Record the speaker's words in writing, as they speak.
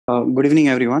Good evening,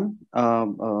 everyone.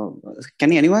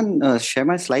 Can anyone share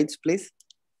my slides, please?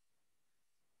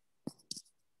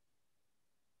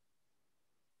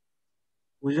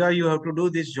 Pooja, you have to do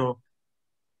this job.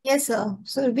 Yes, sir.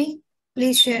 Surbi,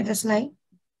 please share the slide.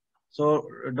 So,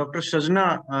 Dr.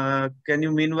 Shajna, can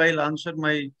you meanwhile answer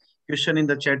my question in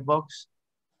the chat box?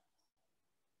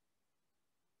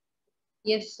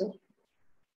 Yes, sir.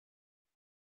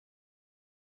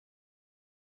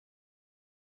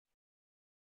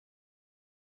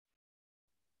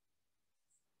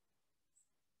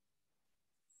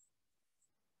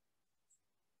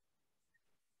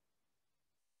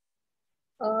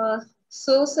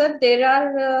 So, sir, there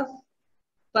are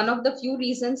one of the few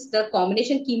reasons the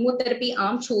combination chemotherapy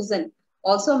arm chosen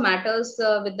also matters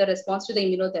with the response to the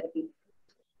immunotherapy.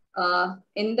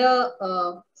 In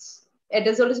the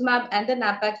edazolizumab and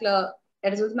the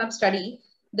edazolizumab study,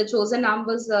 the chosen arm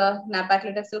was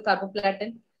nab-paclitaxel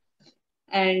carboplatin,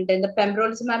 and in the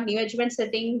pembrolizumab neoadjuvant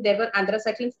setting, there were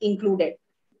anthracyclines included.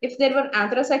 If there were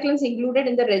anthracyclines included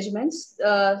in the regimens,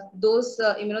 those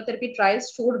immunotherapy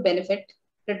trials showed benefit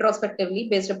retrospectively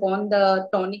based upon the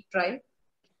tonic trial.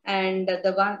 And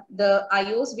the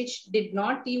IOs which did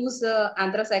not use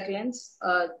anthracyclines,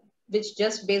 which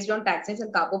just based on taxanes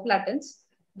and carboplatins,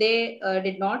 they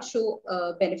did not show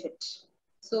benefit.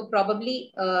 So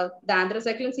probably the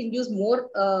anthracyclines induce more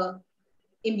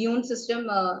immune system,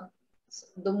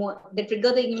 they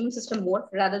trigger the immune system more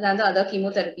rather than the other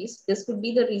chemotherapies. This could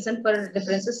be the reason for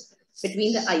differences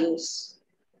between the IOs.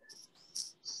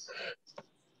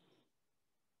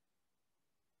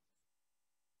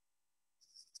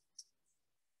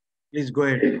 Please go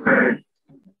ahead.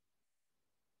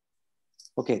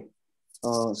 Okay.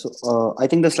 I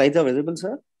think the slides are visible,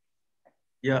 sir.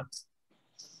 Yeah.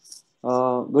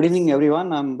 Good evening,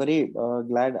 everyone. I'm very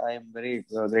glad. I am very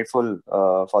grateful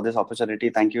for this opportunity.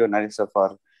 Thank you, Narisa,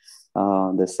 for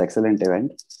this excellent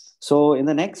event. So, in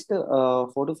the next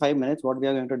 4 to 5 minutes, what we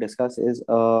are going to discuss is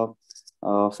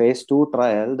phase 2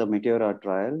 trial, the Meteora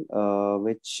trial,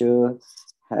 which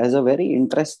has a very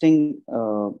interesting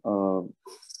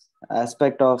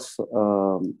aspect of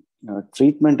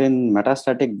treatment in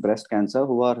metastatic breast cancer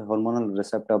who are hormonal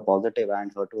receptor positive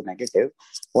and HER2 negative.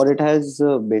 What it has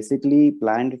basically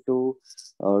planned to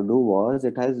do was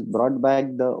it has brought back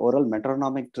the oral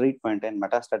metronomic treatment in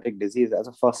metastatic disease as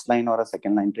a first line or a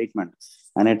second line treatment.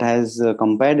 And it has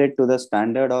compared it to the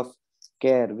standard of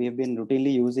care. We have been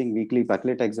routinely using weekly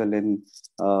paclitaxel in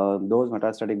those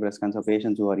metastatic breast cancer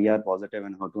patients who are ER positive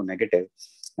and HER2 negative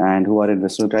and who are in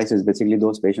visceral crisis, basically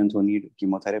those patients who need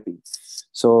chemotherapy.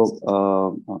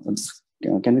 So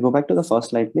can we go back to the first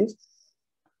slide, please?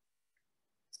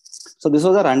 So this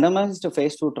was a randomized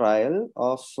phase 2 trial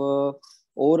of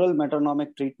oral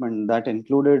metronomic treatment that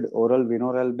included oral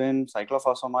vinorelbine,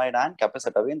 cyclophosphamide, and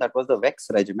capecitabine. That was the VEX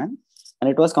regimen. And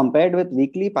it was compared with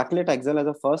weekly paclitaxel as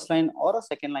a first line or a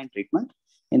second line treatment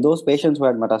in those patients who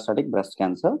had metastatic breast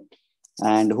cancer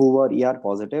and who were ER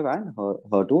positive and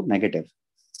HER2 negative.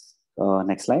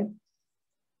 Next slide.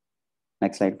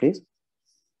 Next slide, please.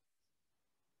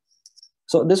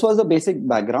 So this was the basic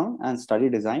background and study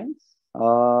design.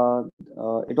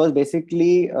 It was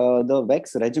basically the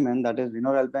VEX regimen, that is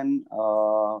vinorelbine,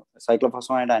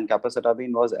 cyclophosphamide, and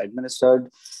capecitabine was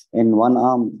administered in one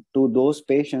arm to those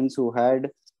patients who had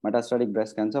metastatic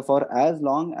breast cancer for as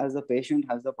long as the patient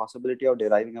has the possibility of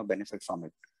deriving a benefit from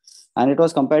it. And it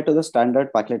was compared to the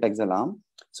standard paclitaxel arm.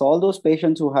 So all those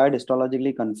patients who had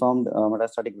histologically confirmed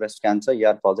metastatic breast cancer,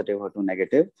 ER positive, HER2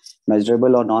 negative,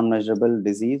 measurable or non-measurable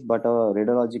disease, but a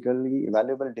radiologically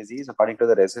evaluable disease according to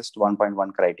the RECIST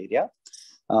 1.1 criteria,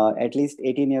 at least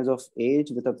 18 years of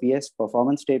age with a PS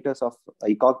performance status of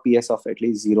ECOG PS of at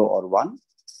least 0 or 1.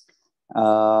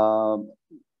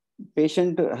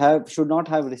 Patient should not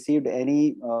have received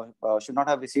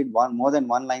more than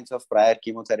one lines of prior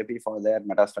chemotherapy for their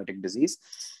metastatic disease.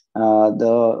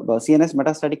 The CNS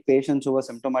metastatic patients who were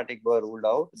symptomatic were ruled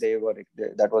out.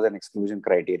 That was an exclusion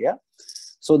criteria.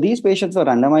 So these patients were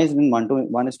randomized in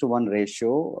 1:1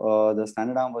 ratio. The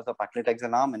standard arm was the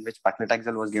paclitaxel arm, in which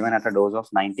paclitaxel was given at a dose of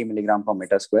 90 milligram per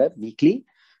meter square weekly,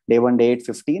 day 1, day 8,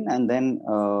 15, and then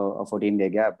a 14-day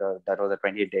gap. That was a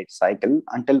 28-day cycle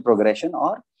until progression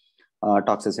or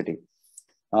toxicity.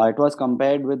 It was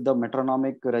compared with the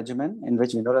metronomic regimen, in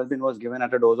which vinorelbine was given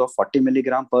at a dose of 40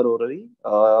 milligram per orally,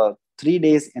 3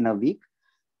 days in a week.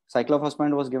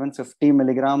 Cyclophosphamide was given 50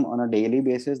 milligram on a daily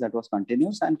basis, that was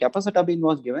continuous, and capecitabine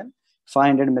was given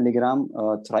 500 milligram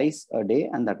thrice a day,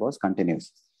 and that was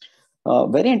continuous.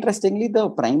 Very interestingly, the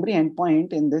primary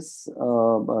endpoint in this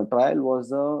trial was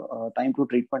the time to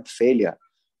treatment failure.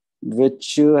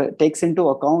 which takes into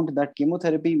account that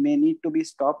chemotherapy may need to be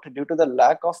stopped due to the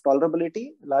lack of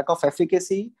tolerability, lack of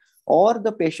efficacy, or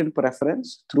the patient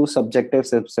preference through subjective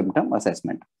symptom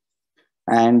assessment.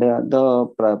 And the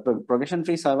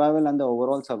progression-free survival and the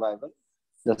overall survival,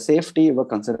 the safety were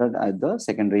considered as the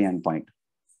secondary endpoint.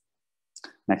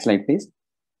 Next slide, please.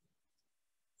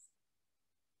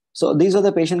 So these are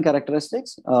the patient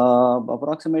characteristics.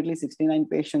 Approximately 69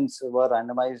 patients were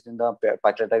randomized in the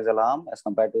paclitaxel arm as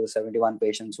compared to the 71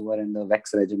 patients who were in the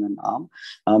VEX regimen arm.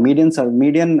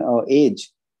 Median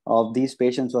age of these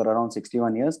patients were around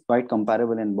 61 years, quite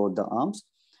comparable in both the arms.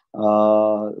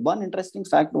 One interesting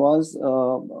fact was a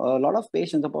lot of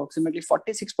patients, approximately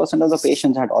 46% of the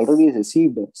patients had already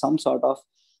received some sort of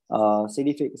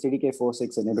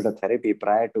CDK4/6 inhibitor therapy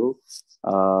prior to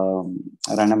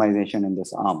randomization in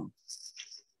this arm.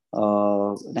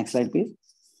 Next slide, please.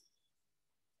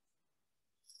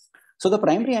 So the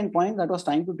primary endpoint, that was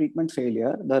time to treatment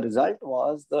failure, the result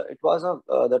was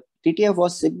the TTF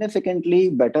was significantly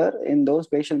better in those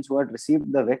patients who had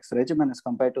received the VEX regimen as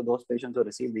compared to those patients who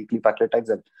received weekly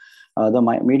paclitaxel. The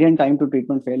median time to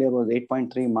treatment failure was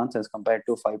 8.3 months as compared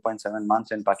to 5.7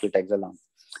 months in paclitaxel arm.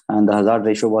 And the hazard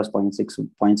ratio was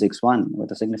 0.61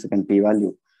 with a significant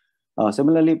p-value.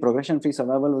 Similarly, progression-free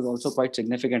survival was also quite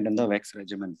significant in the VEX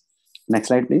regimen. Next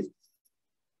slide, please.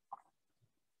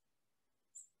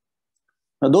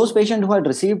 Now, those patients who had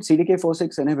received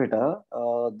CDK4/6 inhibitor,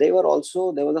 there was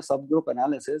a subgroup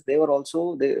analysis. They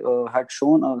had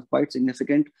shown a quite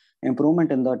significant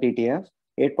improvement in the TTF,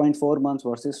 8.4 months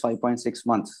versus 5.6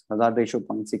 months, hazard ratio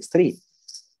 0.63.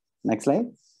 Next slide.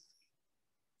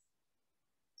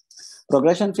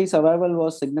 Progression-free survival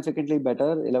was significantly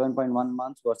better, 11.1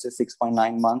 months versus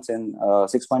 6.9 months.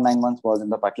 6.9 months was in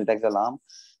the paclitaxel arm,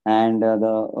 and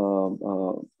the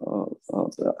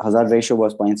hazard ratio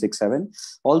was 0.67.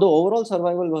 Although overall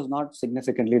survival was not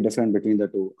significantly different between the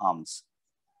two arms.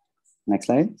 Next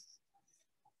slide.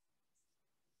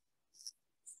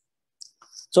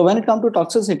 So when it comes to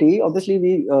toxicity, obviously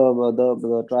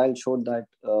the trial showed that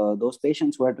those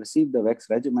patients who had received the VEX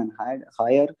regimen had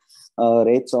higher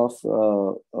rates of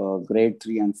grade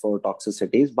 3 and 4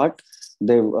 toxicities, but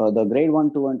the grade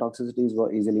 1, 2 and toxicities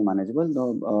were easily manageable.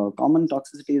 The common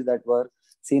toxicities that were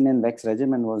seen in VEX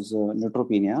regimen was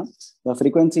neutropenia. The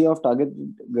frequency of target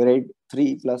grade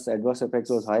 3 plus adverse effects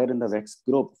was higher in the VEX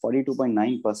group,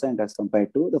 42.9% as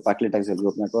compared to the paclitaxel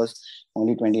group. That was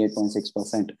only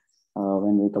 28.6%.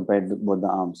 When we compared both the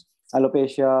arms.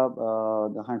 Alopecia,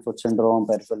 the hand-foot syndrome,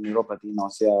 peripheral neuropathy,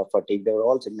 nausea, fatigue, they were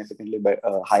all significantly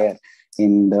higher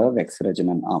in the VEX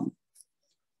regimen arm.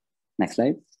 Next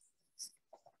slide.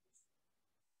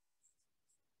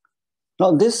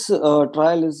 Now, this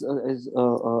trial is an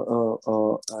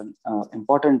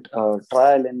important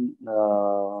trial in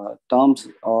terms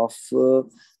of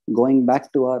going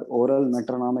back to our oral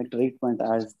metronomic treatment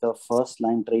as the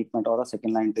first-line treatment or a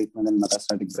second-line treatment in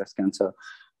metastatic breast cancer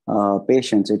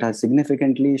patients. It has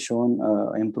significantly shown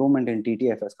improvement in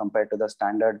TTF as compared to the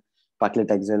standard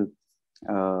paclitaxel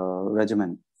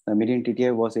regimen. The median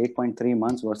TTF was 8.3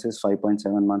 months versus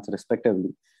 5.7 months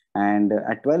respectively. And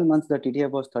at 12 months, the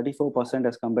TTF was 34%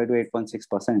 as compared to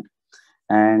 8.6%.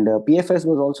 And PFS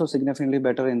was also significantly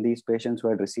better in these patients who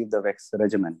had received the VEX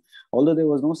regimen. Although there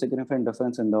was no significant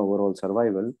difference in the overall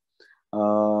survival,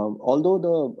 although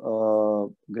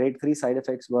the grade 3 side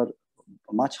effects were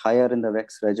much higher in the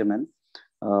VEX regimen,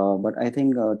 but I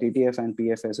think TTF and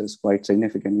PFS is quite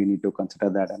significant. We need to consider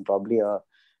that, and probably a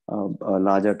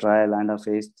larger trial and a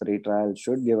phase 3 trial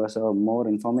should give us more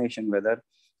information whether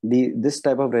this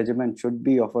type of regimen should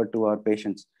be offered to our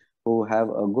patients who have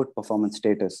a good performance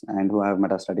status and who have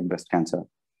metastatic breast cancer.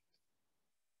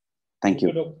 Thank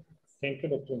you. Thank you,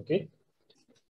 Dr. Ankit.